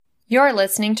You're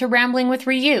listening to Rambling with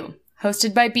Ryu,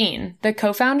 hosted by Bean, the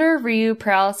co-founder of Ryu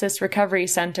Paralysis Recovery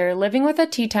Center living with a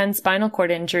T10 spinal cord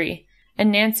injury,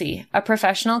 and Nancy, a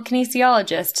professional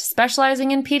kinesiologist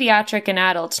specializing in pediatric and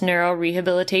adult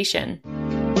neurorehabilitation.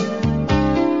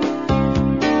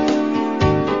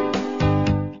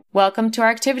 Welcome to our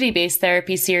activity-based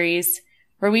therapy series,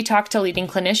 where we talk to leading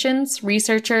clinicians,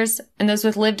 researchers, and those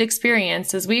with lived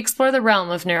experience as we explore the realm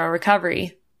of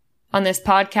neurorecovery. On this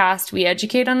podcast, we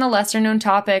educate on the lesser-known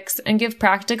topics and give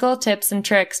practical tips and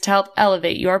tricks to help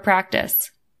elevate your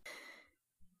practice.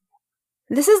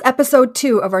 This is episode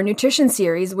 2 of our nutrition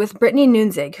series with Brittany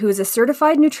Nunzig, who is a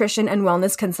certified nutrition and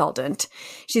wellness consultant.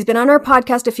 She's been on our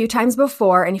podcast a few times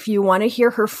before, and if you want to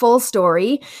hear her full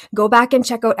story, go back and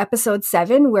check out episode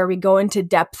 7, where we go into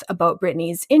depth about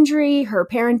Brittany's injury, her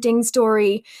parenting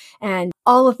story, and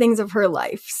all the things of her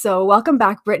life. So welcome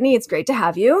back, Brittany. It's great to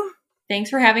have you. Thanks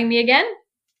for having me again.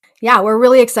 Yeah, we're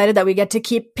really excited that we get to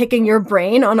keep picking your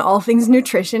brain on all things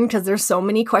nutrition because there's so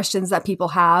many questions that people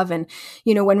have. And,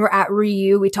 you know, when we're at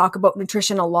Ryu, we talk about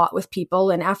nutrition a lot with people.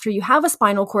 And after you have a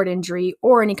spinal cord injury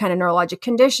or any kind of neurologic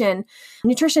condition,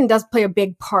 nutrition does play a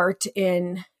big part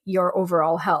in your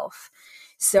overall health.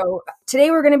 So today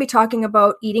we're going to be talking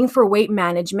about eating for weight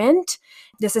management.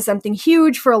 This is something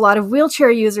huge for a lot of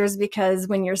wheelchair users because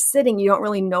when you're sitting, you don't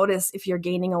really notice if you're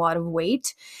gaining a lot of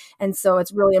weight. And so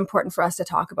it's really important for us to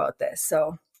talk about this.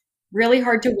 So really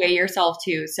hard to weigh yourself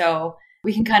too. So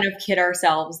we can kind of kid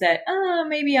ourselves that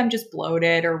maybe I'm just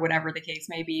bloated or whatever the case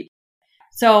may be.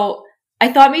 So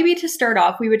I thought maybe to start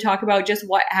off, we would talk about just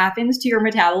what happens to your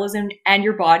metabolism and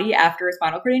your body after a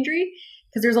spinal cord injury,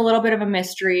 because there's a little bit of a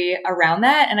mystery around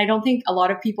that. And I don't think a lot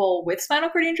of people with spinal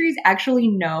cord injuries actually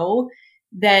know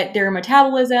that their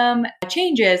metabolism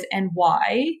changes and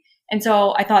why. And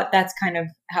so I thought that's kind of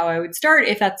how I would start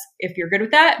if you're good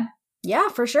with that. Yeah,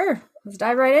 for sure. Let's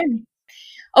dive right in.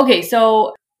 Okay,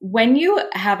 so when you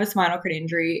have a spinal cord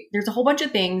injury, there's a whole bunch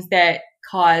of things that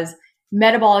cause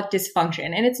metabolic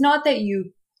dysfunction. And it's not that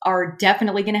you are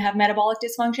definitely going to have metabolic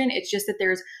dysfunction. It's just that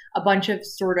there's a bunch of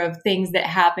sort of things that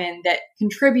happen that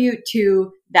contribute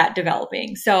to that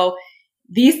developing. So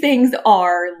these things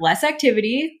are less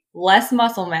activity, less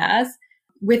muscle mass.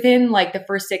 Within like the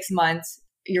first 6 months,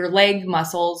 your leg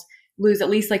muscles lose at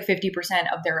least like 50%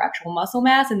 of their actual muscle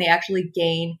mass, and they actually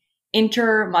gain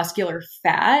intermuscular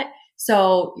fat.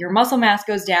 So your muscle mass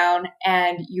goes down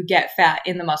and you get fat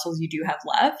in the muscles you do have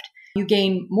left. You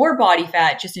gain more body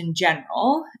fat just in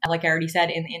general, like I already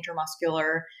said, in the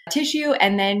intermuscular tissue.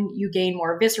 And then you gain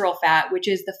more visceral fat, which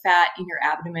is the fat in your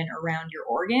abdomen around your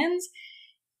organs.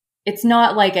 It's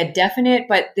not like a definite,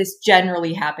 but this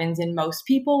generally happens in most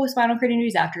people with spinal cord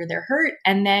injuries after they're hurt.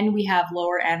 And then we have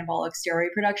lower anabolic steroid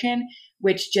production,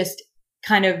 which just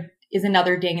kind of is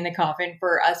another ding in the coffin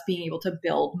for us being able to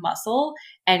build muscle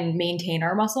and maintain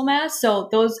our muscle mass. So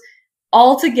those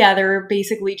all together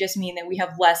basically just mean that we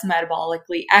have less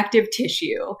metabolically active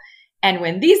tissue. And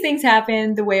when these things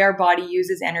happen, the way our body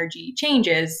uses energy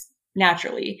changes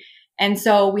naturally. And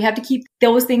so we have to keep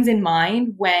those things in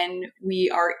mind when we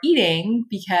are eating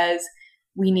because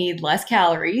we need less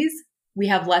calories. We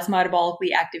have less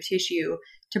metabolically active tissue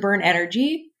to burn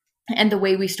energy, and the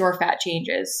way we store fat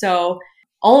changes. So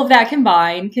all of that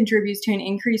combined contributes to an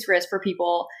increased risk for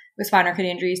people with spinal cord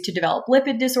injuries to develop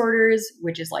lipid disorders,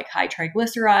 which is like high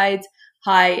triglycerides,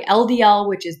 high LDL,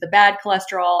 which is the bad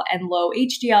cholesterol, and low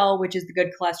HDL, which is the good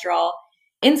cholesterol,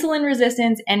 insulin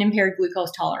resistance, and impaired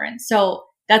glucose tolerance. So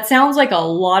that sounds like a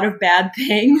lot of bad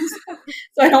things.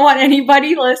 So I don't want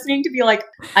anybody listening to be like,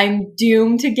 I'm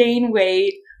doomed to gain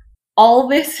weight. All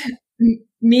this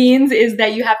means is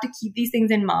that you have to keep these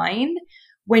things in mind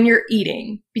when you're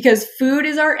eating, because food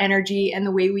is our energy and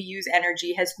the way we use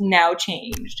energy has now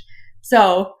changed.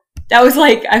 So that was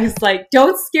like, I was like,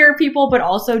 don't scare people, but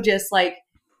also just like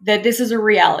that this is a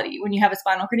reality. When you have a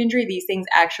spinal cord injury, these things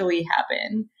actually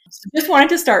happen. So just wanted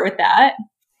to start with that.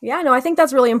 Yeah, no, I think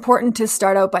that's really important to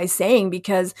start out by saying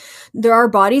because our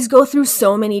bodies go through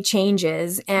so many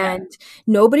changes and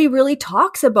nobody really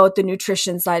talks about the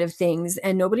nutrition side of things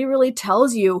and nobody really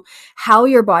tells you how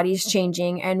your body's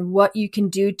changing and what you can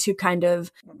do to kind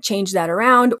of change that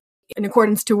around in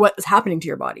accordance to what is happening to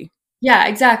your body. Yeah,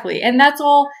 exactly. And that's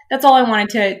all I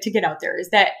wanted to get out there is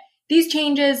that these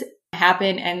changes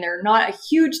happen and they're not a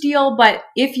huge deal, but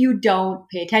if you don't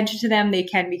pay attention to them, they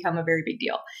can become a very big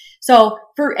deal. So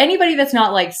for anybody that's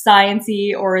not like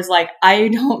sciencey or is like, I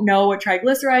don't know what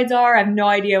triglycerides are, I have no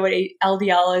idea what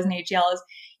LDL is and HDL is,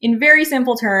 in very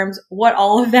simple terms, what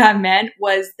all of that meant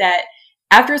was that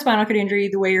after a spinal cord injury,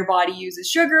 the way your body uses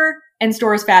sugar and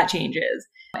stores fat changes.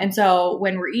 And so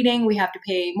when we're eating, we have to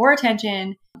pay more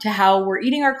attention to how we're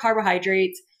eating our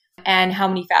carbohydrates and how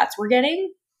many fats we're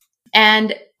getting.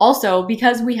 And also,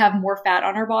 because we have more fat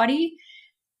on our body,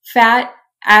 fat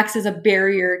acts as a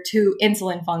barrier to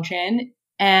insulin function.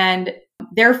 And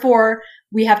therefore,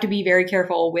 we have to be very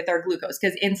careful with our glucose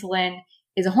because insulin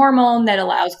is a hormone that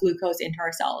allows glucose into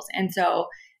our cells. And so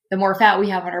the more fat we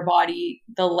have on our body,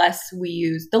 the less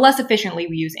efficiently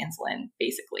we use insulin,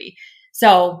 basically.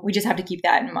 So we just have to keep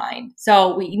that in mind.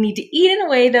 So we need to eat in a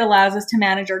way that allows us to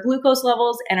manage our glucose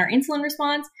levels and our insulin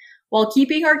response while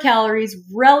keeping our calories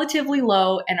relatively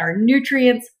low and our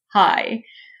nutrients high.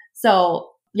 So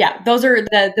yeah, those are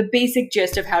the basic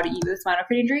gist of how to eat with spinal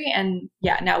cord injury. And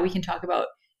yeah, now we can talk about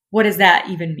what does that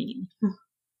even mean?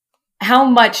 How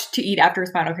much to eat after a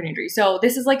spinal cord injury? So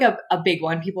this is like a big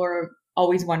one. People are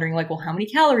always wondering like, well, how many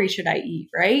calories should I eat,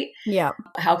 right? Yeah.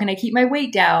 How can I keep my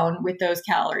weight down with those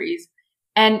calories?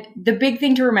 And the big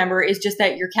thing to remember is just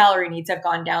that your calorie needs have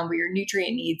gone down, but your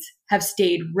nutrient needs have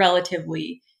stayed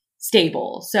relatively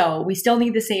stable. So we still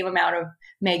need the same amount of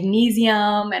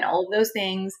magnesium and all of those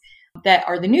things that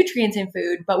are the nutrients in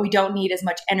food, but we don't need as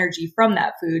much energy from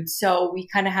that food. So we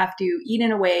kind of have to eat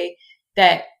in a way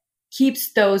that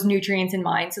keeps those nutrients in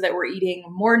mind so that we're eating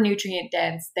more nutrient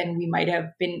dense than we might have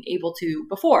been able to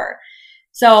before.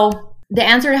 So the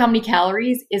answer to how many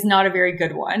calories is not a very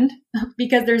good one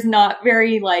because there's not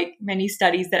very many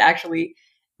studies that actually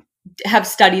have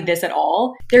studied this at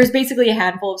all. There's basically a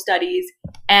handful of studies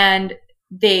and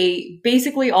they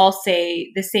basically all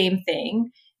say the same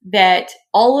thing, that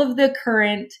all of the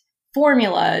current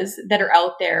formulas that are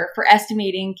out there for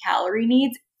estimating calorie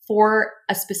needs for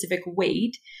a specific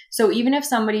weight. So even if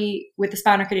somebody with a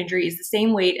spinal cord injury is the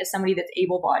same weight as somebody that's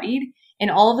able-bodied, in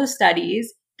all of the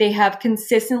studies, they have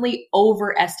consistently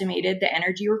overestimated the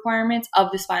energy requirements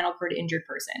of the spinal cord injured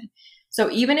person. So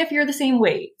even if you're the same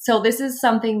weight, so this is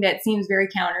something that seems very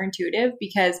counterintuitive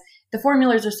because the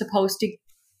formulas are supposed to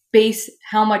base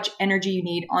how much energy you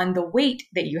need on the weight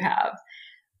that you have.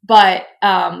 But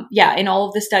in all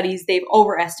of the studies, they've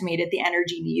overestimated the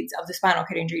energy needs of the spinal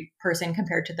cord injured person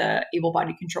compared to the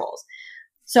able-bodied controls.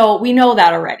 So we know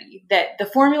that already, that the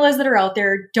formulas that are out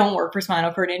there don't work for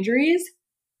spinal cord injuries.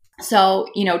 So,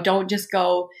 don't just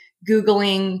go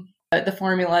Googling the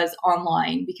formulas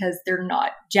online because they're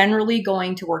not generally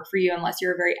going to work for you unless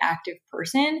you're a very active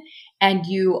person and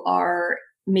you are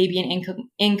maybe an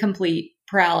incomplete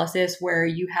paralysis where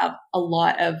you have a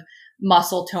lot of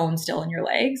muscle tone still in your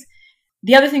legs.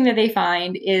 The other thing that they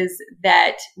find is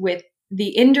that with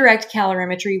the indirect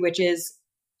calorimetry, which is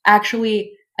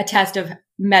actually a test of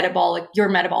your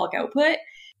metabolic output,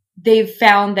 they've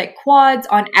found that quads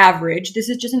on average, this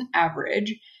is just an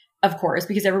average, of course,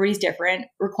 because everybody's different,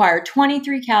 require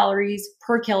 23 calories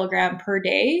per kilogram per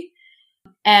day.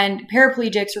 And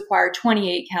paraplegics require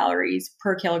 28 calories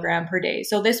per kilogram per day.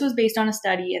 So this was based on a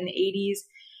study in the 80s.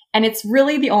 And it's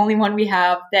really the only one we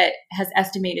have that has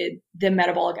estimated the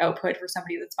metabolic output for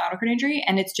somebody with spinal cord injury.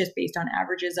 And it's just based on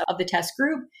averages of the test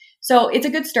group. So it's a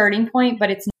good starting point,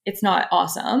 but it's not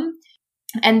awesome.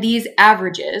 And these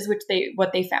averages,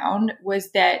 what they found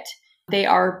was that they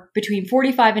are between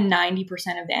 45 and 90%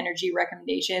 of the energy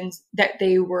recommendations that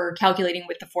they were calculating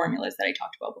with the formulas that I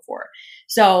talked about before.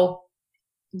 So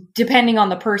depending on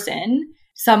the person,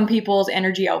 some people's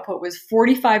energy output was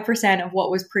 45% of what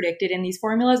was predicted in these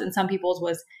formulas, and some people's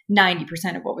was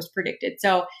 90% of what was predicted.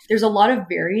 So there's a lot of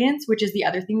variance, which is the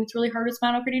other thing that's really hard with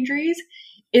spinal cord injuries,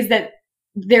 is that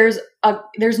there's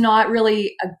not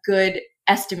really a good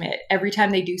estimate. Every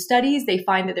time they do studies, they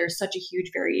find that there's such a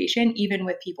huge variation, even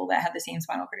with people that have the same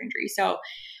spinal cord injury. So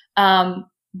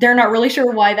they're not really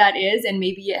sure why that is. And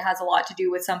maybe it has a lot to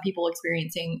do with some people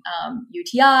experiencing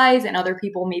UTIs and other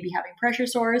people maybe having pressure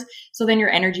sores. So then your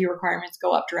energy requirements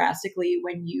go up drastically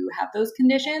when you have those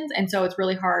conditions. And so it's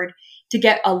really hard to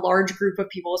get a large group of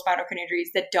people with spinal cord injuries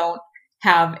that don't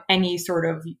have any sort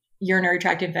of urinary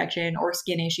tract infection or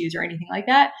skin issues or anything like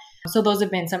that. So those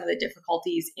have been some of the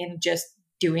difficulties in just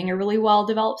doing a really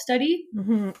well-developed study.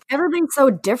 Mm-hmm. Everything's so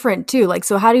different too.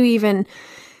 So how do you even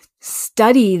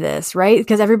study this, right?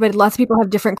 Because lots of people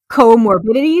have different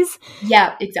comorbidities.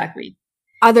 Yeah, exactly.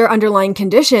 Other underlying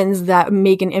conditions that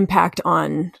make an impact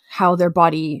on how their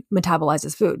body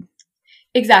metabolizes food.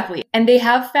 Exactly. And they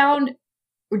have found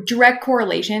direct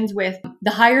correlations with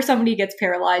the higher somebody gets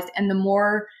paralyzed and the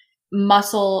more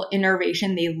muscle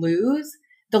innervation they lose,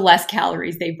 the less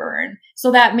calories they burn.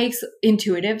 So that makes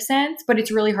intuitive sense, but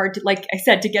it's really hard to, like I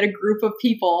said, to get a group of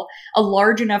people, a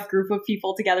large enough group of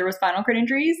people together with spinal cord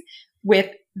injuries with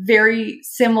very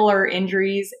similar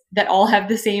injuries that all have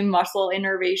the same muscle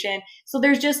innervation. So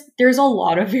there's a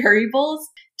lot of variables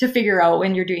to figure out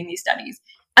when you're doing these studies.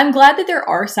 I'm glad that there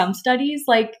are some studies,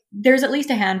 like there's at least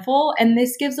a handful, and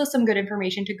this gives us some good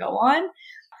information to go on.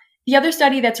 The other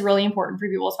study that's really important for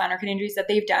people with spinal cord injuries that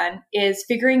they've done is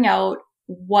figuring out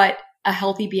what a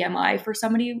healthy BMI for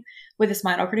somebody with a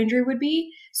spinal cord injury would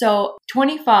be. So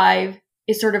 25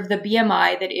 is sort of the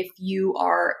BMI that if you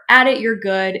are at it, you're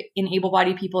good in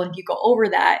able-bodied people. And if you go over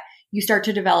that, you start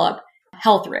to develop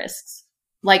health risks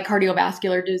like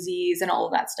cardiovascular disease and all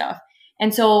of that stuff.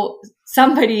 And so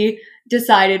somebody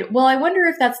decided, well, I wonder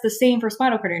if that's the same for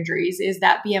spinal cord injuries. Is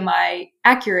that BMI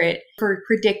accurate for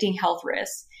predicting health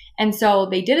risks? And so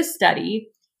they did a study,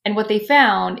 and what they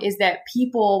found is that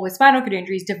people with spinal cord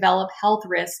injuries develop health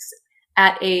risks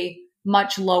at a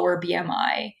much lower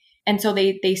BMI. And so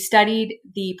they studied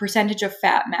the percentage of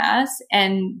fat mass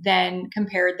and then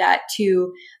compared that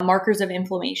to markers of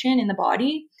inflammation in the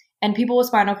body. And people with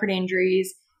spinal cord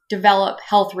injuries develop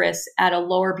health risks at a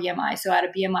lower BMI. So at a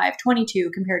BMI of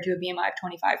 22 compared to a BMI of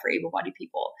 25 for able-bodied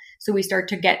people. So we start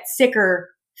to get sicker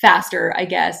faster, I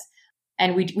guess.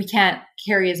 And we can't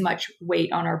carry as much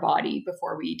weight on our body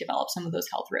before we develop some of those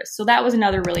health risks. So that was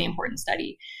another really important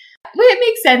study. It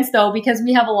makes sense though, because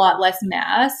we have a lot less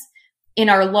mass in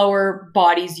our lower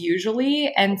bodies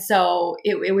usually. And so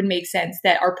it would make sense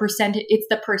that our percentage, it's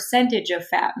the percentage of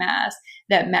fat mass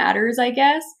that matters, I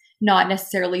guess, not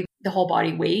necessarily the whole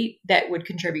body weight that would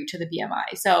contribute to the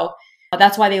BMI. So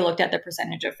that's why they looked at the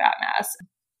percentage of fat mass.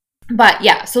 But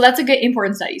yeah, so that's a good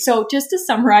important study. So just to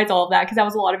summarize all of that, because that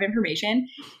was a lot of information,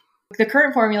 the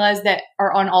current formulas that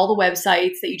are on all the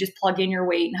websites that you just plug in your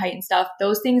weight and height and stuff,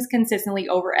 those things consistently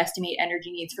overestimate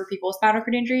energy needs for people with spinal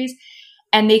cord injuries.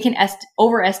 And they can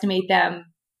overestimate them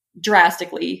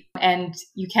drastically. And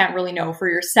you can't really know for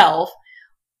yourself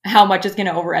how much is going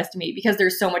to overestimate because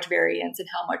there's so much variance in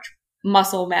how much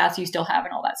muscle mass you still have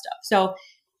and all that stuff. So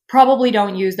probably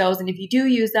don't use those. And if you do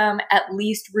use them, at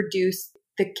least reduce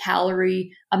the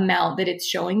calorie amount that it's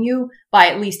showing you by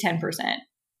at least 10%,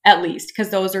 at least, because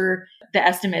those are the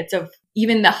estimates of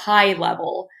even the high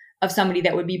level of somebody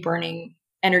that would be burning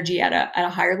energy at a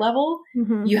higher level.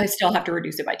 Mm-hmm. You still have to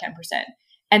reduce it by 10%.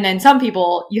 And then some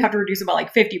people, you have to reduce it by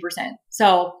like 50%.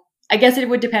 So I guess it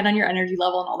would depend on your energy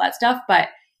level and all that stuff, but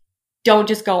don't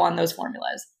just go on those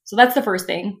formulas. So that's the first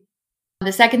thing.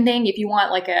 The second thing, if you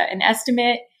want like an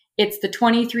estimate, it's the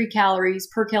 23 calories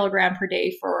per kilogram per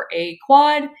day for a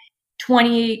quad,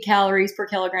 28 calories per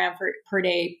kilogram per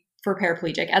day for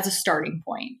paraplegic as a starting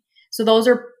point. So those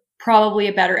are probably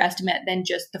a better estimate than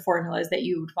just the formulas that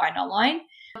you would find online.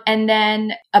 And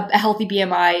then a healthy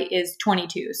BMI is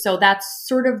 22. So that's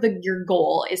sort of your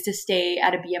goal is to stay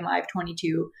at a BMI of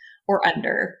 22 or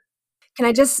under. Can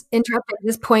I just interrupt and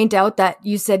just point out that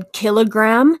you said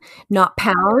kilogram, not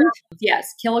pound?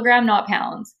 Yes, kilogram, not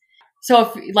pounds. So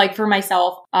if, like for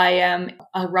myself, I am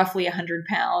roughly 100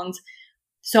 pounds.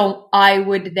 So I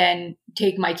would then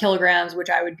take my kilograms, which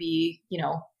I would be,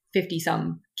 50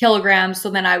 some kilograms.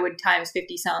 So then I would times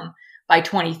 50 some by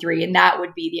 23. And that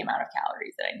would be the amount of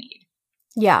calories that I need.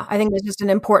 Yeah. I think that's just an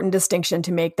important distinction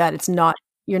to make, that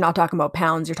you're not talking about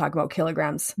pounds, you're talking about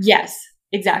kilograms. Yes,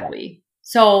 exactly.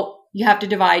 So you have to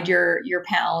divide your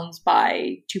pounds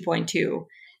by 2.2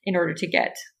 in order to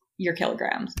get your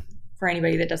kilograms, for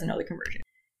anybody that doesn't know the conversion.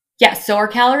 Yes, so our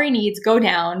calorie needs go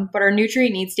down, but our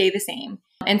nutrient needs stay the same.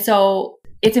 And so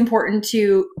it's important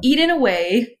to eat in a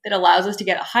way that allows us to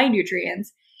get high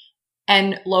nutrients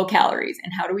and low calories.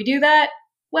 And how do we do that?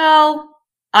 Well,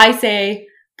 I say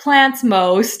plants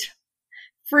most,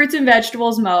 fruits and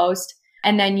vegetables most,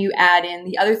 and then you add in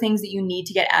the other things that you need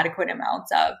to get adequate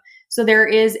amounts of. So there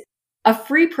is a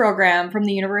free program from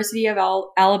the University of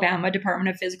Alabama Department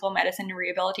of Physical Medicine and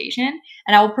Rehabilitation.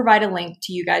 And I will provide a link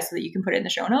to you guys so that you can put it in the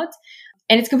show notes.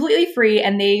 And it's completely free.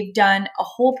 And they've done a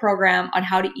whole program on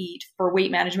how to eat for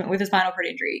weight management with a spinal cord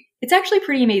injury. It's actually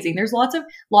pretty amazing. There's lots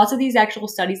of these actual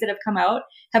studies that have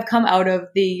come out of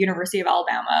the University of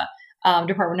Alabama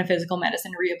Department of Physical Medicine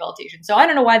and Rehabilitation. So I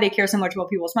don't know why they care so much about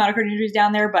people with spinal cord injuries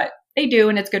down there, but they do,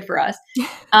 and it's good for us.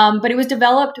 But it was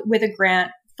developed with a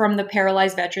grant from the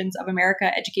Paralyzed Veterans of America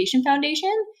Education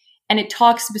Foundation. And it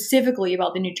talks specifically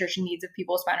about the nutrition needs of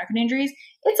people with spinal cord injuries.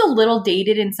 It's a little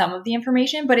dated in some of the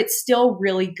information, but it's still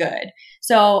really good.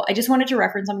 So I just wanted to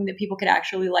reference something that people could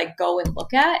actually go and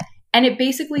look at. And it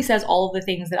basically says all of the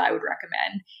things that I would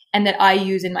recommend and that I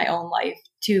use in my own life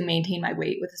to maintain my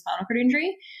weight with a spinal cord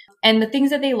injury. And the things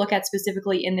that they look at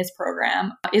specifically in this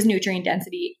program is nutrient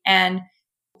density, and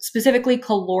specifically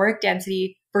caloric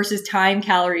density versus time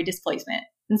calorie displacement.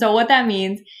 And so what that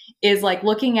means is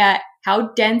looking at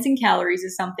how dense in calories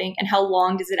is something and how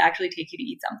long does it actually take you to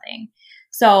eat something.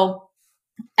 So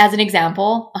as an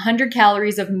example, 100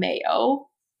 calories of mayo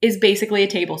is basically a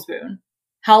tablespoon.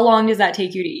 How long does that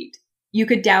take you to eat? You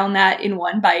could down that in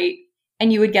one bite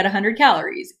and you would get 100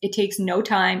 calories. It takes no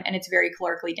time and it's very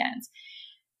calorically dense.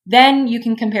 Then you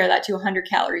can compare that to 100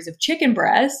 calories of chicken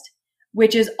breast,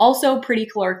 which is also pretty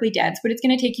calorically dense, but it's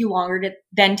going to take you longer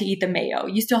than to eat the mayo.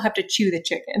 You still have to chew the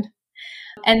chicken.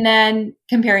 And then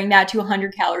comparing that to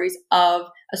 100 calories of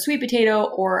a sweet potato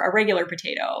or a regular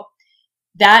potato.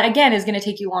 That, again, is going to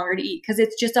take you longer to eat because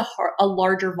it's just a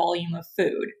larger volume of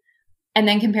food. And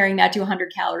then comparing that to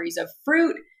 100 calories of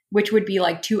fruit, which would be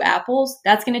like 2 apples,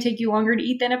 that's going to take you longer to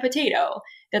eat than a potato.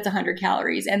 That's 100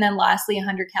 calories. And then lastly,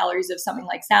 100 calories of something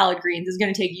like salad greens is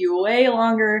going to take you way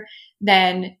longer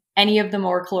than any of the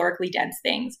more calorically dense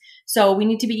things. So we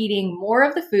need to be eating more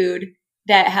of the food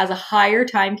that has a higher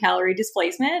time calorie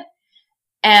displacement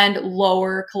and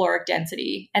lower caloric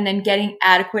density, and then getting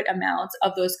adequate amounts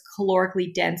of those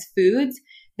calorically dense foods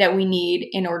that we need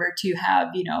in order to have,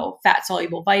 fat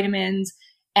soluble vitamins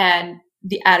and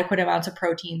the adequate amounts of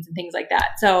proteins and things like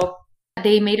that. So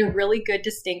they made a really good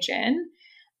distinction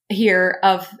here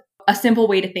of a simple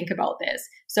way to think about this.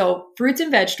 So fruits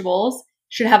and vegetables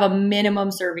should have a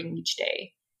minimum serving each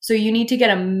day. So you need to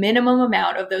get a minimum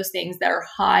amount of those things that are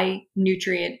high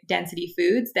nutrient density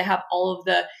foods that have all of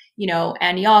the,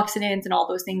 antioxidants and all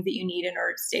those things that you need in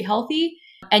order to stay healthy.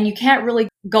 And you can't really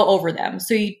go over them.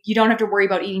 So you don't have to worry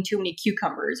about eating too many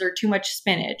cucumbers or too much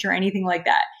spinach or anything like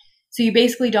that. So you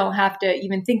basically don't have to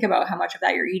even think about how much of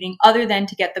that you're eating other than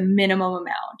to get the minimum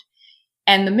amount.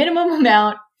 And the minimum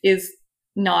amount is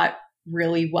not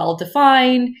really well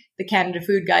defined. The Canada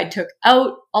Food Guide took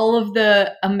out all of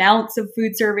the amounts of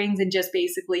food servings and just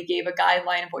basically gave a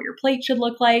guideline of what your plate should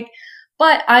look like.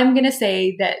 But I'm going to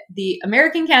say that the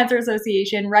American Cancer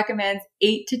Association recommends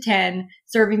 8 to 10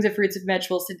 servings of fruits and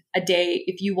vegetables a day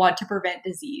if you want to prevent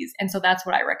disease. And so that's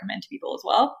what I recommend to people as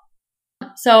well.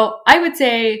 So I would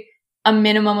say a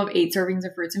minimum of 8 servings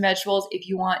of fruits and vegetables if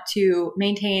you want to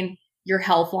maintain your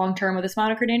health long-term with a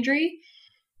spinal cord injury,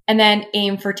 and then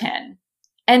aim for 10.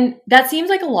 And that seems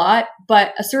like a lot,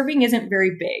 but a serving isn't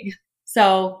very big.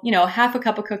 So, half a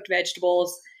cup of cooked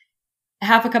vegetables,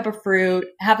 half a cup of fruit,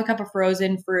 half a cup of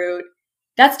frozen fruit,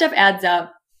 that stuff adds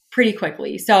up pretty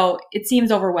quickly. So it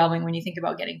seems overwhelming when you think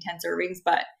about getting 10 servings,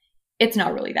 but it's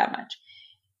not really that much.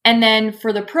 And then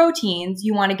for the proteins,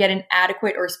 you want to get an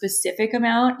adequate or specific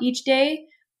amount each day.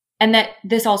 And that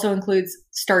this also includes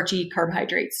starchy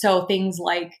carbohydrates. So things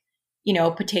like,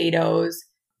 potatoes,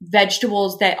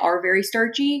 vegetables that are very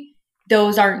starchy,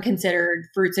 those aren't considered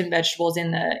fruits and vegetables in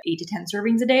the 8 to 10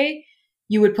 servings a day.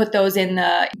 You would put those in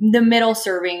the middle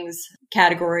servings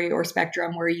category or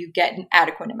spectrum where you get an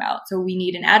adequate amount. So we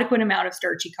need an adequate amount of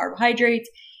starchy carbohydrates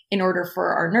in order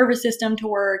for our nervous system to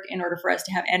work, in order for us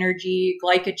to have energy,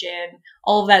 glycogen,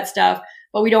 all of that stuff.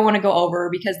 But we don't want to go over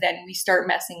because then we start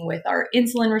messing with our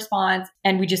insulin response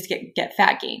and we just get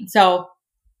fat gain. So I'm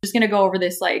just going to go over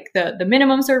this, like the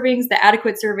minimum servings, the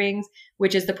adequate servings,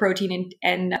 which is the protein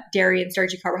and dairy and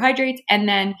starchy carbohydrates. And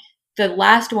then the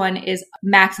last one is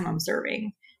maximum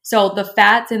serving. So the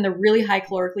fats and the really high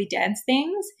calorically dense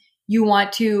things, you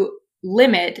want to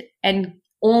limit and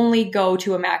only go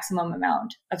to a maximum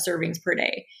amount of servings per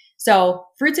day. So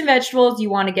fruits and vegetables, you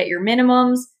want to get your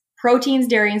minimums. Proteins,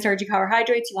 dairy, and starchy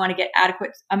carbohydrates, you want to get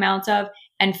adequate amounts of.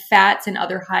 And fats and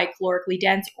other high calorically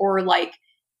dense or like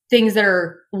things that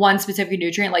are one specific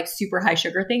nutrient, like super high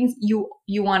sugar things, you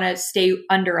want to stay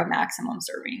under a maximum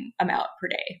serving amount per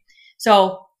day.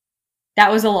 So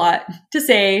that was a lot to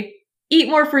say. Eat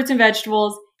more fruits and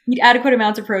vegetables, eat adequate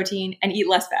amounts of protein, and eat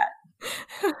less fat.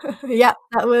 Yeah,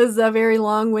 that was a very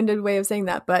long-winded way of saying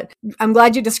that, but I'm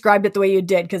glad you described it the way you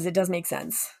did because it does make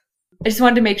sense. I just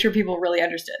wanted to make sure people really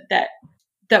understood that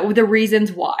the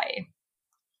reasons why.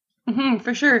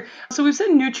 For sure. So we've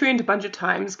said nutrient a bunch of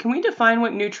times. Can we define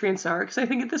what nutrients are? Because I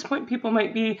think at this point, people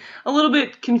might be a little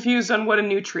bit confused on what a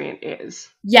nutrient is.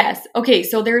 Yes. Okay.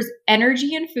 So there's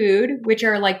energy in food, which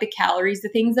are like the calories, the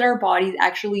things that our bodies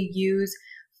actually use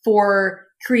for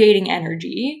creating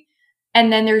energy.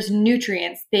 And then there's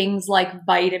nutrients, things like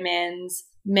vitamins,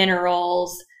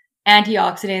 minerals,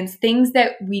 antioxidants, things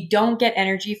that we don't get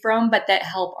energy from, but that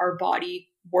help our body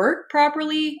work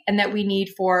properly and that we need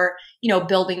for,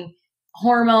 building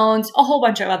hormones, a whole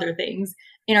bunch of other things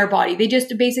in our body. They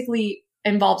just basically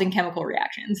involved in chemical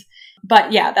reactions.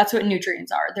 But yeah, that's what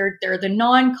nutrients are. They're the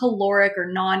non-caloric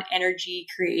or non-energy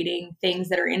creating things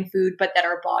that are in food, but that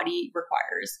our body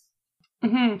requires.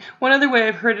 One other way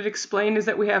I've heard it explained is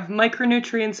that we have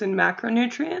micronutrients and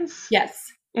macronutrients.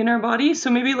 Yes. In our body. So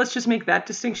maybe let's just make that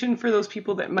distinction for those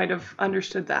people that might have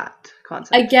understood that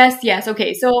concept. I guess, yes.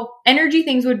 Okay. So energy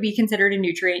things would be considered a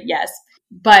nutrient. Yes.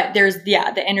 But there's,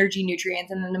 the energy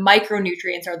nutrients, and then the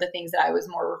micronutrients are the things that I was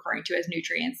more referring to as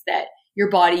nutrients that your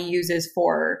body uses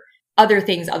for other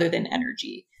things other than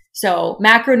energy. So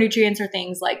macronutrients are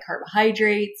things like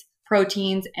carbohydrates,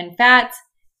 proteins, and fats.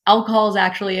 Alcohol is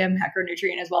actually a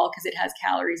macronutrient as well because it has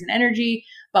calories and energy,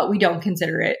 but we don't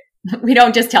consider it. We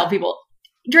don't just tell people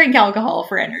drink alcohol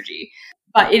for energy,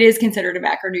 but it is considered a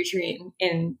macronutrient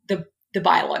in the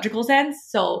biological sense.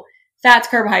 So fats,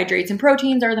 carbohydrates, and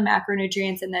proteins are the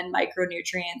macronutrients, and then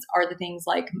micronutrients are the things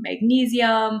like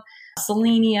magnesium,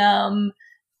 selenium,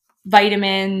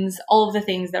 vitamins, all of the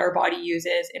things that our body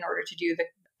uses in order to do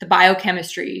the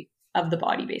biochemistry of the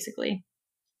body, basically.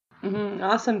 Mm-hmm.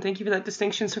 Awesome. Thank you for that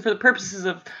distinction. So for the purposes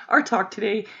of our talk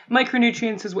today,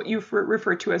 micronutrients is what you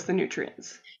refer to as the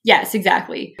nutrients. Yes,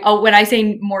 exactly. When I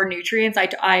say more nutrients,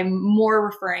 I'm more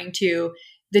referring to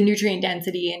the nutrient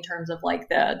density in terms of like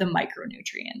the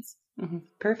micronutrients. Mm-hmm.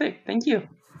 Perfect. Thank you.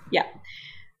 Yeah.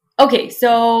 Okay.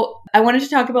 So I wanted to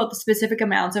talk about the specific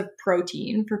amounts of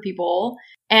protein for people.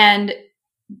 And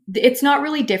it's not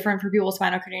really different for people with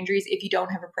spinal cord injuries if you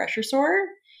don't have a pressure sore.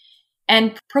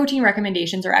 And protein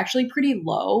recommendations are actually pretty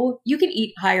low. You can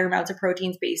eat higher amounts of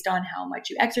proteins based on how much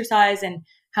you exercise and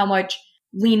how much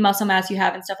lean muscle mass you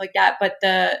have and stuff like that. But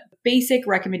the basic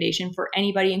recommendation for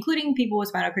anybody, including people with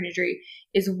spinal cord injury,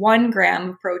 is 1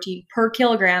 gram of protein per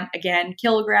kilogram, again,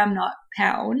 kilogram, not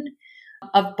pound,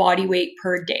 of body weight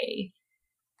per day.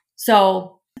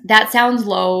 So that sounds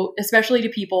low, especially to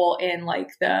people in like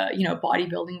the,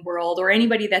 bodybuilding world or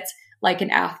anybody that's like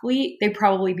an athlete. They'd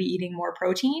probably be eating more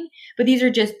protein, but these are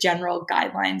just general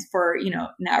guidelines for,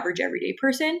 an average everyday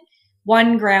person.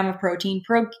 1 gram of protein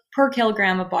per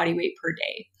kilogram of body weight per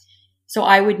day. So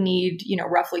I would need,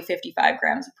 roughly 55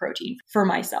 grams of protein for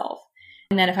myself.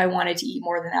 And then if I wanted to eat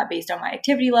more than that based on my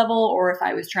activity level, or if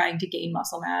I was trying to gain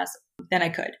muscle mass, then I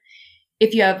could.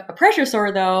 If you have a pressure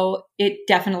sore though, it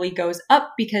definitely goes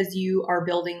up because you are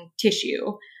building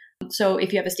tissue. So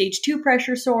if you have a stage 2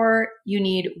 pressure sore, you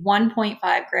need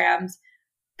 1.5 grams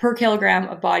per kilogram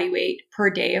of body weight per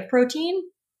day of protein.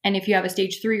 And if you have a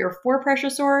stage 3 or 4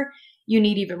 pressure sore, you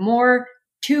need even more,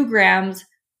 2 grams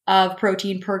of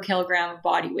protein per kilogram of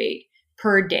body weight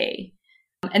per day.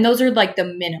 And those are like the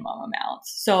minimum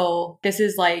amounts. So this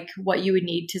is like what you would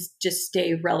need to just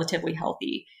stay relatively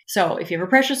healthy. So if you have a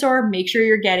pressure sore, make sure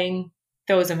you're getting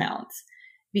those amounts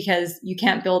because you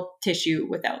can't build tissue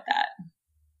without that.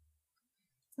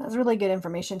 That's really good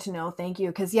information to know. Thank you.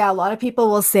 Because a lot of people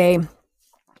will say,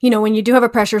 when you do have a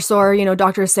pressure sore,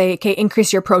 doctors say, okay,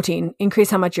 increase your protein, increase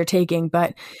how much you're taking.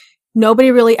 But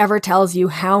nobody really ever tells you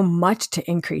how much to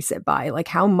increase it by. Like,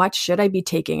 how much should I be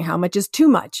taking? How much is too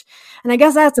much? And I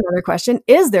guess that's another question.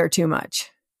 Is there too much?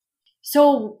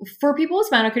 So for people with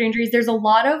spinal cord injuries, there's a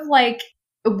lot of like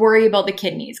worry about the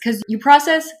kidneys because you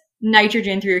process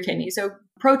nitrogen through your kidneys. So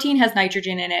protein has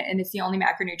nitrogen in it, and it's the only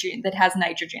macronutrient that has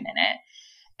nitrogen in it.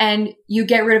 And you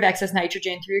get rid of excess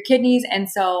nitrogen through your kidneys. And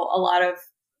so a lot of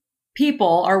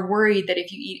people are worried that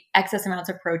if you eat excess amounts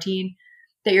of protein,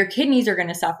 that your kidneys are going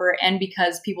to suffer. And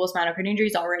because people with spinal cord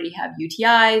injuries already have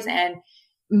UTIs and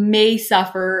may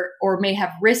suffer or may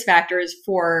have risk factors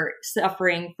for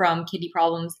suffering from kidney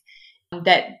problems,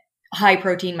 that high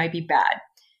protein might be bad.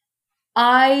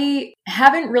 I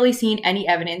haven't really seen any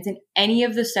evidence in any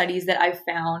of the studies that I've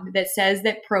found that says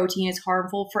that protein is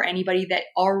harmful for anybody that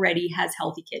already has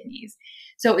healthy kidneys.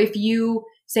 So if you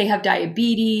say have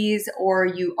diabetes or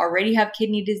you already have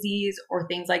kidney disease or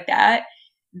things like that,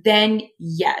 then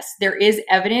yes, there is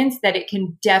evidence that it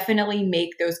can definitely make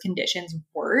those conditions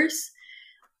worse.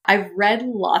 I've read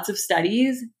lots of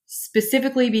studies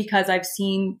specifically because I've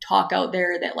seen talk out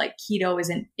there that like keto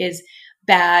is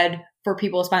bad for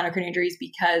people with spinal cord injuries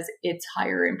because it's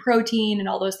higher in protein and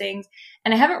all those things.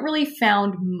 And I haven't really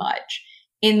found much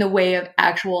in the way of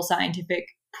actual scientific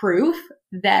proof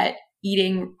that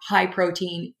eating high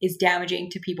protein is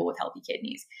damaging to people with healthy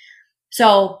kidneys.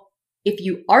 So if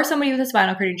you are somebody with a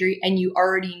spinal cord injury and you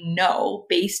already know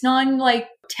based on like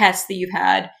tests that you've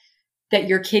had that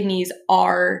your kidneys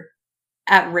are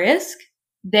at risk,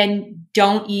 then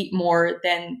don't eat more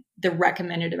than the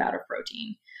recommended amount of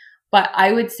protein. But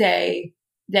I would say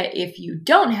that if you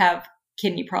don't have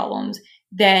kidney problems,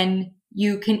 then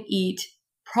you can eat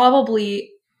probably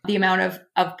the amount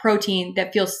of protein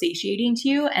that feels satiating to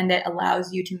you and that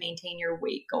allows you to maintain your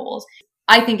weight goals.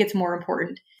 I think it's more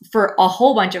important for a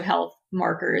whole bunch of health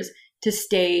markers to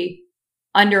stay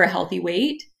under a healthy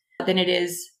weight than it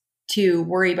is to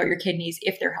worry about your kidneys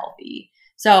if they're healthy.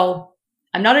 So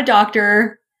I'm not a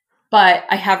doctor, but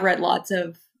I have read lots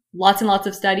and lots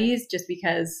of studies just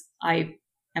because I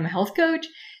am a health coach,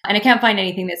 and I can't find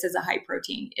anything that says a high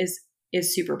protein is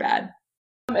super bad.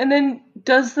 And then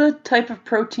does the type of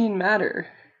protein matter?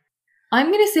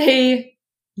 I'm going to say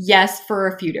yes for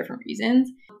a few different reasons,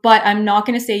 but I'm not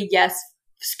going to say yes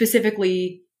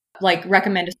specifically like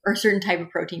recommend a certain type of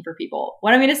protein for people.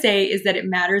 What I'm going to say is that it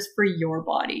matters for your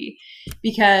body,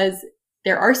 because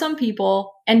there are some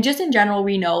people, and just in general,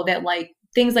 we know that like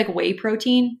things like whey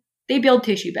protein, they build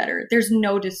tissue better. There's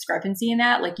no discrepancy in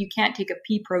that. Like you can't take a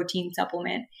pea protein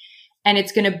supplement and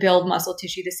it's going to build muscle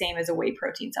tissue the same as a whey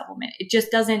protein supplement. It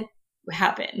just doesn't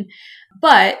happen.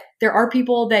 But there are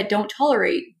people that don't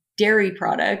tolerate dairy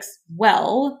products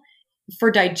well for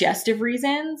digestive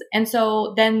reasons. And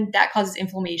so then that causes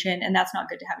inflammation, and that's not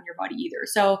good to have in your body either.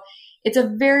 So it's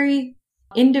a very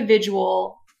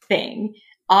individual thing.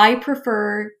 I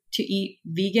prefer to eat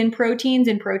vegan proteins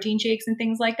and protein shakes and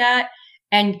things like that,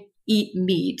 and eat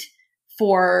meat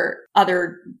for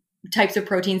other types of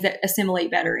proteins that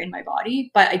assimilate better in my body.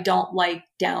 But I don't like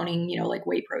downing, like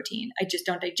whey protein. I just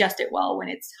don't digest it well when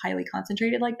it's highly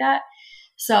concentrated like that.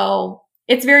 So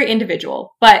it's very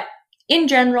individual. But in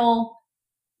general,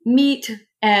 meat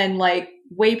and like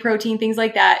whey protein, things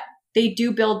like that, they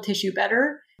do build tissue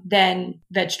better than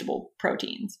vegetable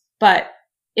proteins. But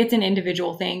it's an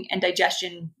individual thing, and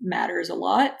digestion matters a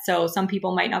lot. So some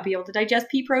people might not be able to digest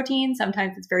pea protein.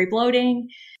 Sometimes it's very bloating.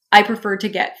 I prefer to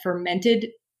get fermented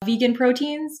vegan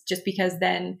proteins just because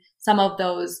then some of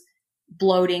those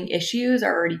bloating issues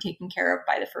are already taken care of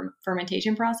by the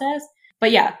fermentation process.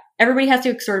 But yeah, everybody has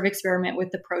to sort of experiment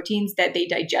with the proteins that they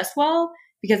digest well,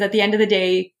 because at the end of the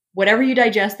day, whatever you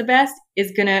digest the best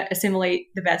is going to assimilate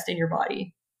the best in your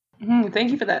body. Thank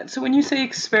you for that. So when you say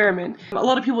experiment, a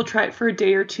lot of people try it for a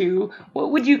day or two.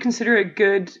 What would you consider a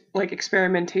good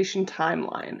experimentation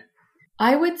timeline?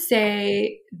 I would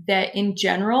say that in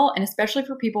general, and especially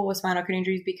for people with spinal cord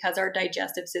injuries, because our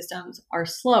digestive systems are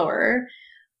slower,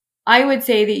 I would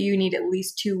say that you need at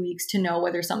least 2 weeks to know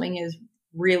whether something is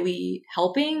really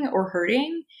helping or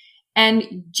hurting.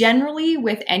 And generally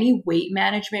with any weight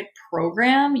management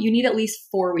program, you need at least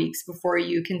 4 weeks before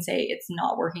you can say it's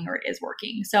not working or it is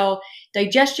working. So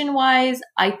digestion wise,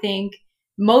 I think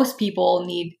most people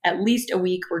need at least a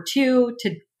week or two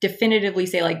to definitively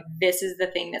say like, this is the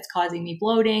thing that's causing me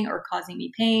bloating or causing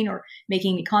me pain or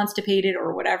making me constipated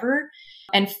or whatever.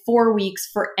 And 4 weeks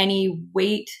for any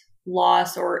weight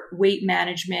loss or weight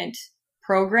management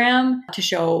program to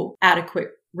show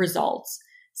adequate results.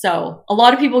 So a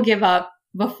lot of people give up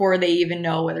before they even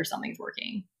know whether something's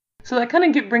working. So that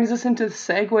kind of brings us into the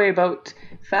segue about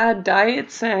fad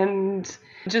diets and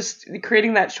just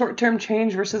creating that short-term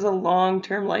change versus a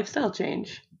long-term lifestyle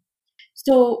change.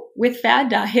 So with fad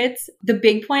diets, the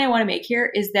big point I want to make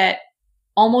here is that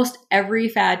almost every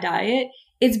fad diet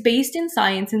is based in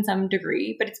science in some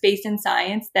degree, but it's based in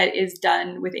science that is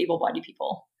done with able-bodied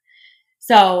people.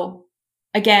 So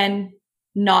again,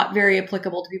 not very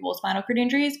applicable to people with spinal cord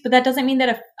injuries, but that doesn't mean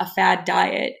that a fad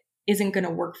diet isn't going to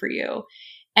work for you.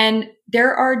 And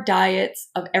there are diets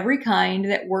of every kind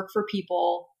that work for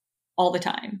people all the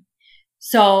time.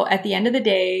 So at the end of the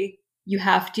day, you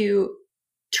have to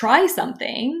try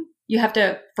something. You have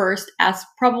to first ask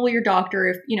probably your doctor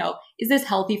if, is this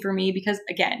healthy for me? Because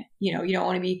again, you don't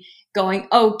want to be going,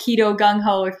 keto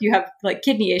gung-ho if you have like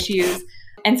kidney issues.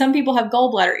 And some people have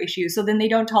gallbladder issues, so then they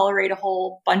don't tolerate a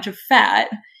whole bunch of fat.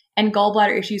 And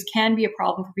gallbladder issues can be a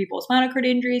problem for people with spinal cord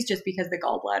injuries just because the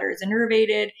gallbladder is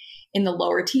innervated in the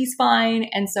lower T-spine.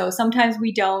 And so sometimes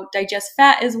we don't digest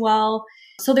fat as well.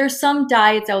 So there's some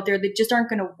diets out there that just aren't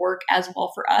going to work as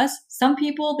well for us. Some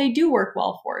people, they do work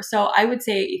well for. So I would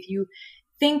say if you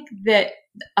think that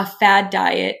a fad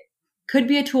diet could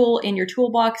be a tool in your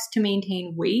toolbox to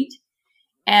maintain weight,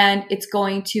 and it's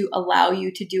going to allow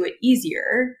you to do it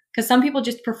easier, because some people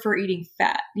just prefer eating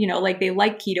fat, like they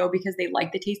like keto because they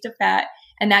like the taste of fat,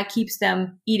 and that keeps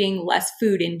them eating less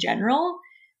food in general.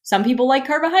 Some people like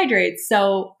carbohydrates.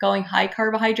 So going high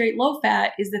carbohydrate, low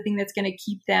fat is the thing that's going to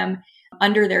keep them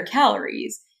under their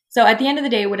calories. So at the end of the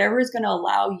day, whatever is going to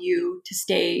allow you to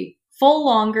stay full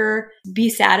longer, be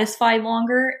satisfied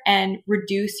longer, and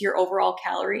reduce your overall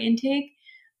calorie intake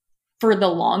for the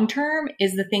long term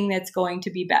is the thing that's going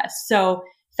to be best. So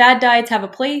fad diets have a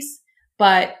place,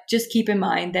 but just keep in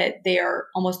mind that they are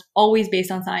almost always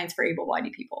based on science for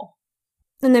able-bodied people.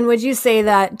 And then would you say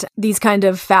that these kind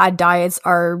of fad diets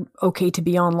are okay to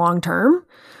be on long term,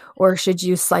 or should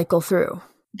you cycle through?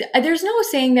 There's no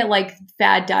saying that like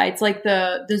fad diets, like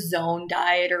the zone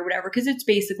diet or whatever, because it's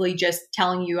basically just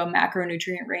telling you a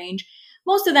macronutrient range.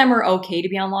 Most of them are okay to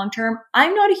be on long term.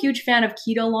 I'm not a huge fan of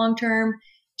keto long term,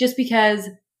 just because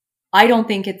I don't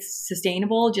think it's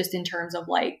sustainable just in terms of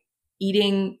like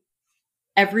eating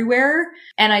everywhere.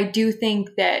 And I do think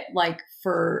that like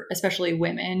for especially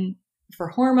women, for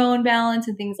hormone balance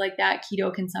and things like that,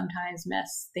 keto can sometimes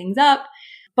mess things up.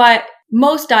 But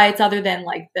most diets other than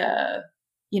like the,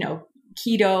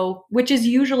 keto, which is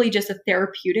usually just a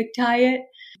therapeutic diet,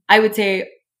 I would say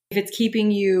if it's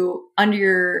keeping you under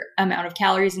your amount of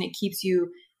calories and it keeps you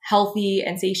healthy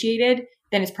and satiated,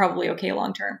 then it's probably okay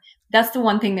long term. That's the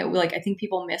one thing that I think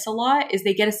people miss a lot is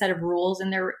they get a set of rules in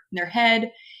their head.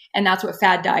 And that's what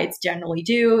fad diets generally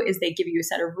do is they give you a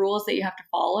set of rules that you have to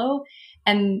follow.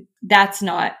 And that's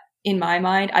not in my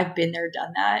mind. I've been there,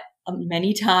 done that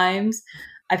many times.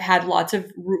 I've had lots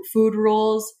of food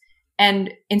rules.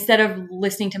 And instead of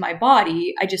listening to my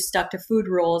body, I just stuck to food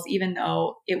rules, even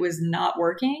though it was not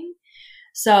working.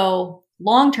 So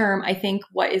long term, I think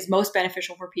what is most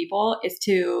beneficial for people is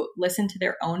to listen to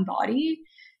their own body.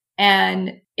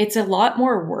 And it's a lot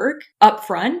more work up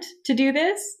front to do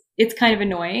this. It's kind of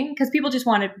annoying because people just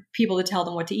wanted people to tell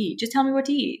them what to eat. Just tell me what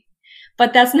to eat.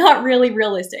 But that's not really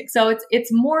realistic. So it's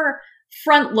more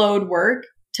front load work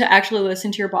to actually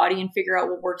listen to your body and figure out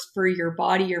what works for your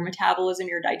body, your metabolism,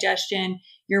 your digestion,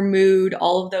 your mood,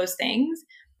 all of those things.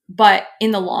 But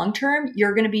in the long term,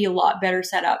 you're going to be a lot better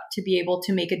set up to be able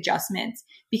to make adjustments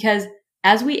because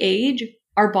as we age,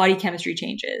 our body chemistry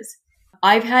changes.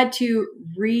 I've had to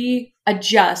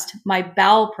readjust my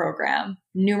bowel program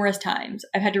numerous times.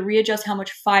 I've had to readjust how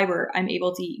much fiber I'm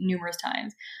able to eat numerous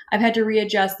times. I've had to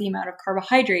readjust the amount of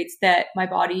carbohydrates that my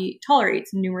body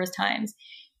tolerates numerous times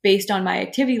based on my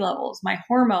activity levels, my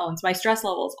hormones, my stress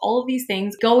levels. All of these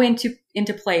things go into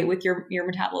play with your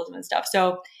metabolism and stuff.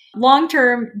 So long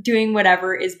term, doing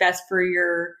whatever is best for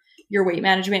your weight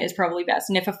management is probably best.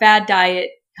 And if a fad diet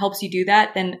helps you do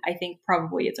that, then I think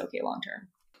probably it's okay long term.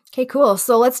 Okay, cool.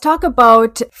 So let's talk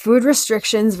about food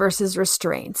restrictions versus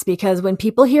restraints, because when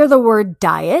people hear the word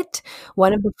diet,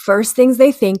 one of the first things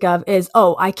they think of is,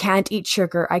 oh, I can't eat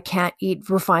sugar. I can't eat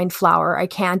refined flour. I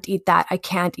can't eat that. I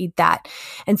can't eat that.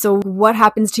 And so what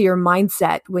happens to your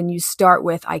mindset when you start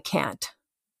with, I can't?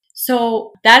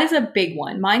 So that is a big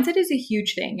one. Mindset is a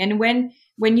huge thing. And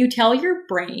when you tell your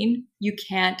brain you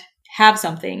can't have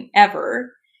something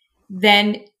ever,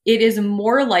 then it is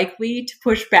more likely to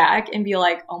push back and be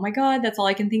like, oh my God, that's all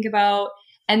I can think about.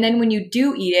 And then when you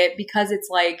do eat it, because it's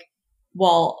like,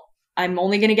 well, I'm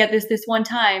only going to get this one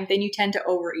time, then you tend to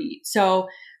overeat. So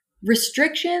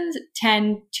restrictions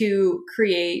tend to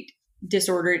create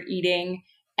disordered eating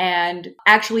and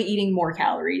actually eating more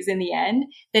calories in the end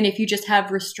than if you just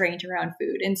have restraint around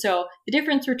food. And so the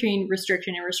difference between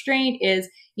restriction and restraint is,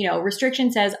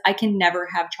 restriction says I can never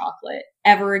have chocolate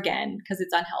ever again because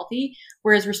it's unhealthy.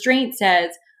 Whereas restraint says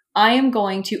I am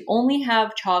going to only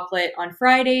have chocolate on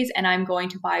Fridays and I'm going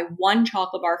to buy one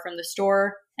chocolate bar from the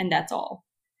store and that's all.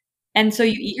 And so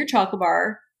you eat your chocolate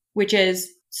bar, which is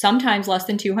sometimes less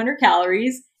than 200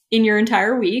 calories in your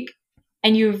entire week.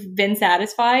 And you've been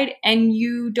satisfied and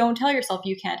you don't tell yourself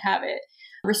you can't have it.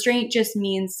 Restraint just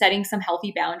means setting some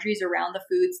healthy boundaries around the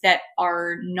foods that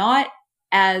are not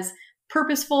as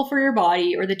purposeful for your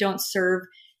body or that don't serve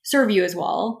you as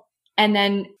well. And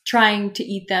then trying to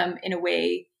eat them in a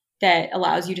way that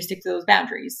allows you to stick to those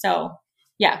boundaries. So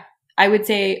yeah, I would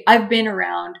say I've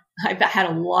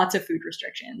had lots of food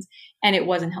restrictions and it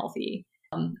wasn't healthy.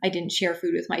 I didn't share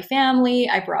food with my family.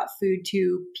 I brought food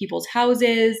to people's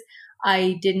houses.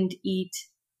 I didn't eat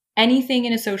anything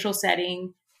in a social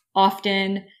setting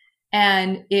often,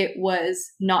 and it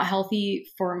was not healthy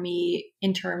for me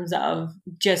in terms of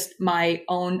just my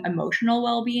own emotional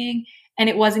well-being. And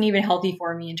it wasn't even healthy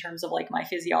for me in terms of like my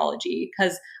physiology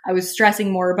because I was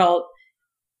stressing more about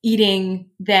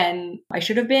eating than I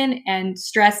should have been. And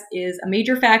stress is a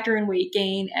major factor in weight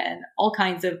gain and all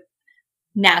kinds of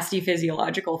nasty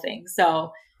physiological things.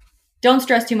 So don't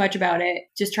stress too much about it.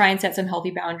 Just try and set some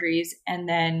healthy boundaries and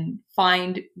then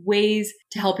find ways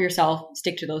to help yourself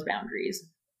stick to those boundaries.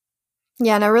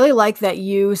 Yeah, and I really like that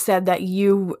you said that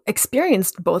you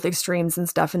experienced both extremes and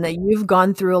stuff and that you've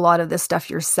gone through a lot of this stuff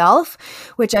yourself,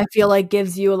 which I feel like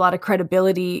gives you a lot of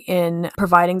credibility in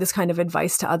providing this kind of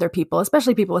advice to other people,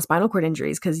 especially people with spinal cord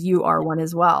injuries, because you are one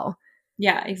as well.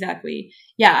 Yeah, exactly.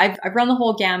 Yeah, I've run the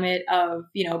whole gamut of,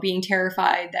 being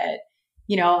terrified that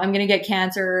I'm going to get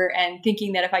cancer and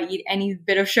thinking that if I eat any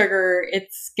bit of sugar,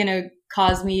 it's going to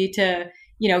cause me to,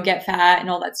 get fat and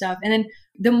all that stuff. And then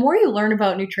the more you learn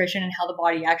about nutrition and how the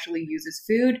body actually uses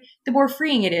food, the more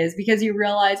freeing it is because you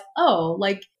realize, oh,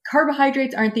 like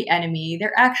carbohydrates aren't the enemy.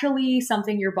 They're actually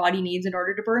something your body needs in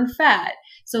order to burn fat.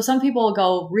 So some people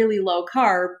go really low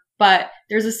carb, but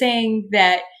there's a saying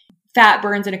that fat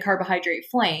burns in a carbohydrate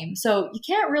flame. So you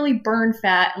can't really burn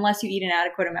fat unless you eat an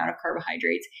adequate amount of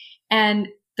carbohydrates. And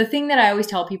the thing that I always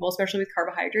tell people, especially with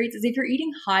carbohydrates, is if you're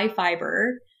eating high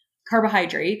fiber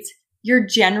carbohydrates, you're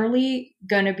generally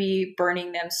going to be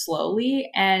burning them slowly,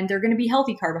 and they're going to be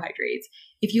healthy carbohydrates.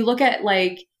 If you look at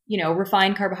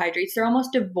refined carbohydrates, they're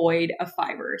almost devoid of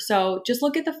fiber. So just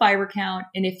look at the fiber count.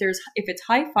 And if it's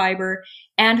high fiber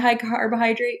and high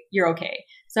carbohydrate, you're okay.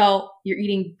 So you're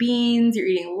eating beans, you're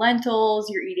eating lentils,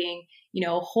 you're eating,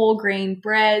 whole grain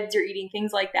breads, you're eating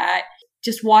things like that.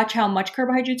 Just watch how much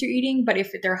carbohydrates you're eating. But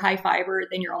if they're high fiber,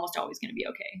 then you're almost always going to be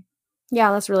okay.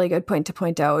 Yeah, that's a really good point to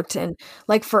point out. And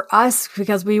like for us,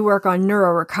 because we work on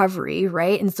neuro recovery,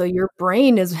 right? And so your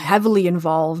brain is heavily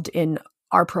involved in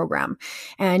our program,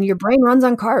 and your brain runs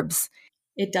on carbs.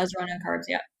 It does run on carbs,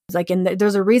 yeah. And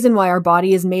there's a reason why our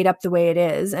body is made up the way it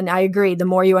is. And I agree, the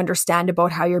more you understand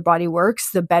about how your body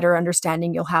works, the better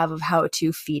understanding you'll have of how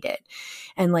to feed it.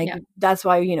 And that's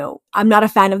why, I'm not a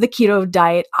fan of the keto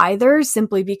diet either,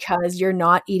 simply because you're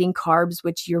not eating carbs,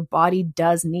 which your body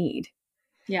does need.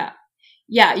 Yeah.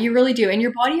 Yeah, you really do. And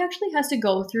your body actually has to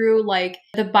go through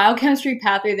the biochemistry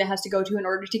pathway that has to go to in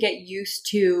order to get used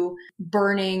to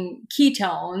burning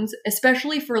ketones,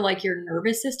 especially for your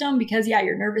nervous system, because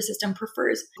your nervous system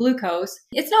prefers glucose.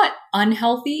 It's not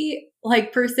unhealthy,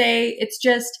 per se. It's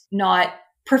just not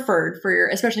preferred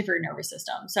especially for your nervous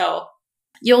system. So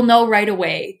you'll know right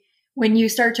away when you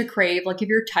start to crave, if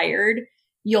you're tired,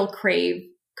 you'll crave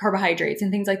carbohydrates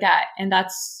and things like that. And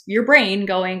that's your brain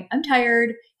going, I'm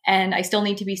tired and I still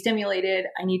need to be stimulated.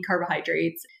 I need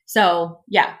carbohydrates. So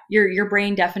yeah, your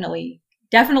brain definitely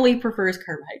prefers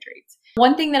carbohydrates.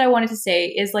 One thing that I wanted to say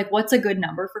is what's a good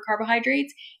number for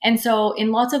carbohydrates? And so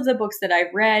in lots of the books that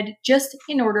I've read, just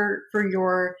in order for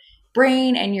your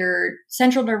brain and your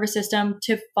central nervous system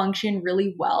to function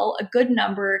really well, a good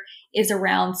number is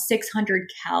around 600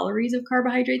 calories of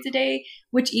carbohydrates a day,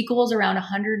 which equals around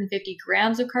 150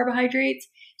 grams of carbohydrates.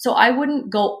 So I wouldn't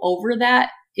go over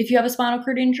that if you have a spinal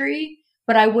cord injury,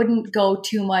 but I wouldn't go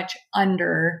too much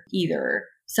under either.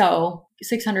 So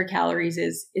 600 calories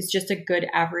is just a good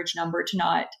average number to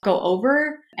not go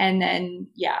over. And then,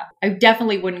 I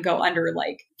definitely wouldn't go under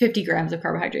 50 grams of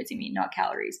carbohydrates, not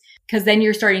calories, because then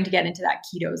you're starting to get into that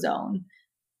keto zone.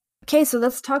 Okay, so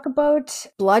let's talk about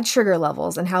blood sugar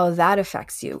levels and how that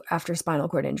affects you after spinal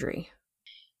cord injury.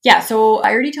 Yeah, so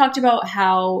I already talked about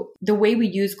how the way we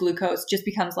use glucose just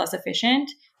becomes less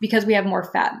efficient because we have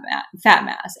more fat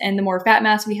mass. And the more fat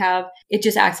mass we have, it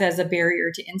just acts as a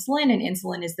barrier to insulin. And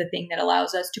insulin is the thing that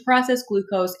allows us to process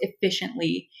glucose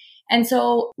efficiently. And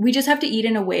so we just have to eat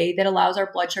in a way that allows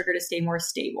our blood sugar to stay more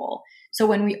stable. So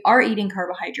when we are eating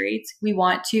carbohydrates, we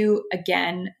want to,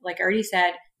 again, like I already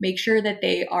said, make sure that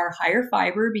they are higher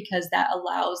fiber because that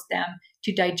allows them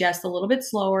to digest a little bit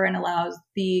slower and allows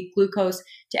the glucose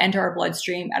to enter our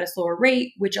bloodstream at a slower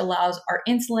rate, which allows our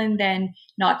insulin then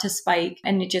not to spike,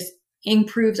 and it just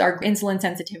improves our insulin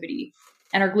sensitivity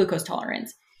and our glucose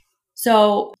tolerance.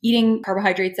 So eating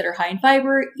carbohydrates that are high in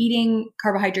fiber, eating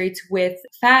carbohydrates with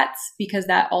fats, because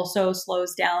that also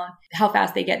slows down how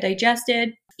fast they get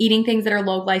digested, eating things that are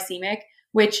low glycemic,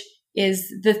 which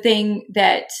is the thing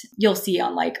that you'll see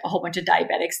on a whole bunch of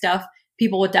diabetic stuff.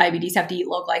 People with diabetes have to eat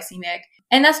low glycemic.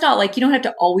 And that's not you don't have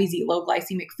to always eat low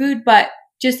glycemic food, but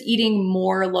just eating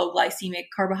more low glycemic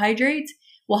carbohydrates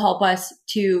will help us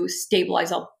to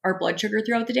stabilize our blood sugar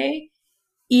throughout the day.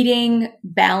 Eating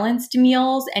balanced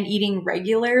meals and eating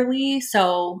regularly.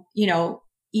 So,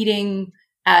 eating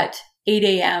at 8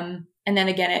 a.m. and then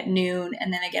again at noon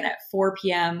and then again at 4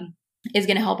 p.m. is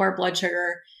going to help our blood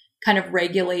sugar kind of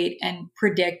regulate and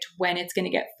predict when it's going to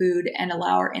get food and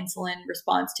allow our insulin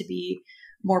response to be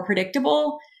more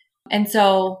predictable. And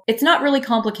so it's not really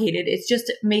complicated. It's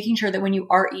just making sure that when you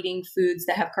are eating foods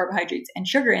that have carbohydrates and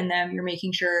sugar in them, you're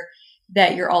making sure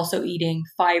that you're also eating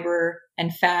fiber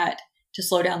and fat to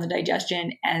slow down the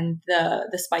digestion and the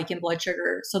spike in blood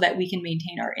sugar so that we can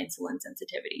maintain our insulin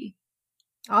sensitivity.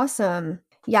 Awesome.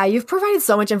 Yeah, you've provided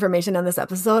so much information on this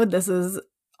episode. This is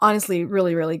honestly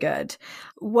really, really good.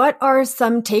 What are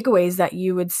some takeaways that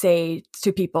you would say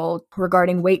to people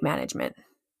regarding weight management?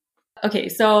 Okay,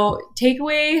 so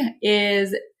takeaway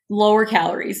is lower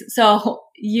calories. So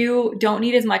you don't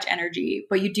need as much energy,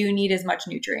 but you do need as much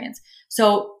nutrients.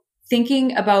 So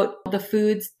thinking about the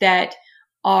foods that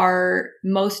are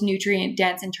most nutrient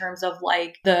dense in terms of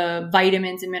the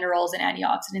vitamins and minerals and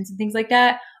antioxidants and things like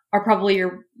that are probably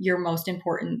your most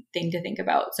important thing to think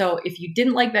about. So if you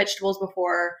didn't like vegetables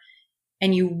before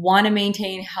and you want to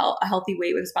maintain a healthy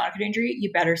weight with a spinal cord injury,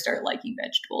 you better start liking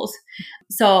vegetables.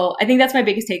 So I think that's my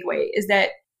biggest takeaway is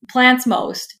that plants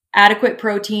adequate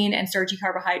protein and starchy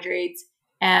carbohydrates,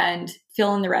 and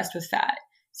fill in the rest with fat.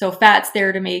 So fat's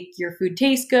there to make your food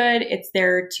taste good. It's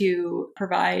there to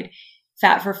provide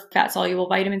fat for fat soluble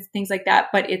vitamins, things like that.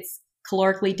 But it's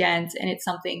calorically dense, and it's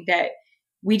something that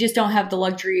we just don't have the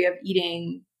luxury of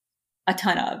eating a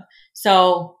ton of.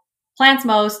 So plants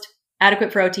most,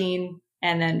 adequate protein,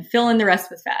 and then fill in the rest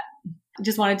with fat.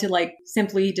 Just wanted to like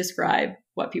simply describe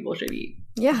what people should eat.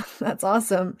 Yeah, that's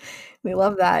awesome. We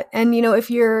love that. And, if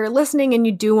you're listening and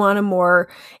you do want a more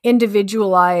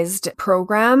individualized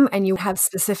program and you have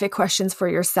specific questions for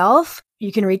yourself,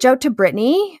 you can reach out to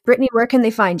Brittany. Brittany, where can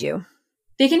they find you?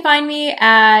 They can find me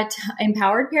at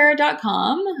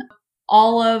empoweredpara.com.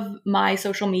 All of my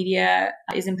social media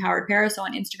is Empowered Para. So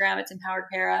on Instagram, it's Empowered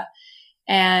Para.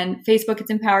 And Facebook, it's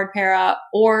Empowered Para.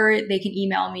 Or they can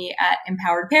email me at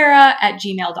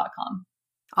empoweredpara@gmail.com.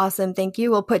 Awesome. Thank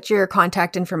you. We'll put your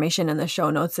contact information in the show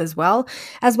notes as well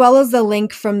as the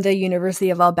link from the University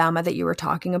of Alabama that you were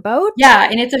talking about. Yeah.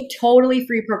 And it's a totally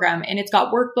free program, and it's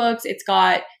got workbooks. It's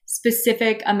got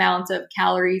specific amounts of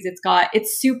calories.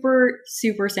 It's super,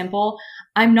 super simple.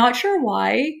 I'm not sure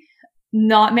why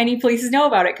not many places know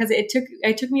about it, because it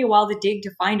took me a while to dig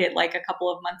to find it like a couple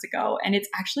of months ago. And it's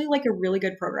actually like a really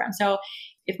good program. So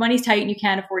if money's tight and you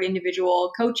can't afford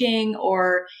individual coaching,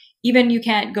 or even you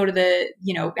can't go to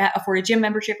afford a gym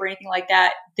membership or anything like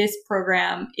that, this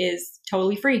program is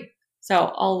totally free.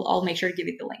 So I'll make sure to give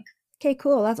you the link. Okay,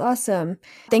 cool. That's awesome.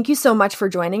 Thank you so much for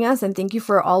joining us, and thank you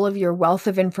for all of your wealth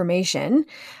of information.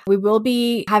 We will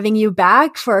be having you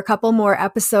back for a couple more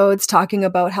episodes talking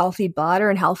about healthy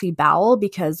bladder and healthy bowel,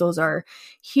 because those are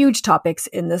huge topics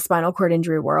in the spinal cord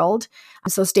injury world.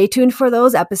 So stay tuned for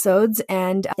those episodes,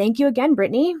 and thank you again,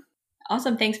 Brittany.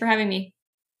 Awesome. Thanks for having me.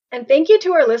 And thank you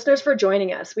to our listeners for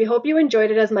joining us. We hope you enjoyed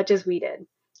it as much as we did.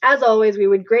 As always, we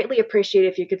would greatly appreciate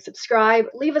if you could subscribe,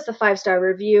 leave us a 5-star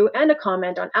review, and a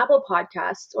comment on Apple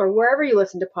Podcasts or wherever you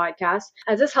listen to podcasts,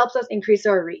 as this helps us increase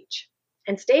our reach.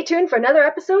 And stay tuned for another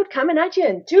episode coming at you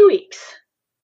in 2 weeks.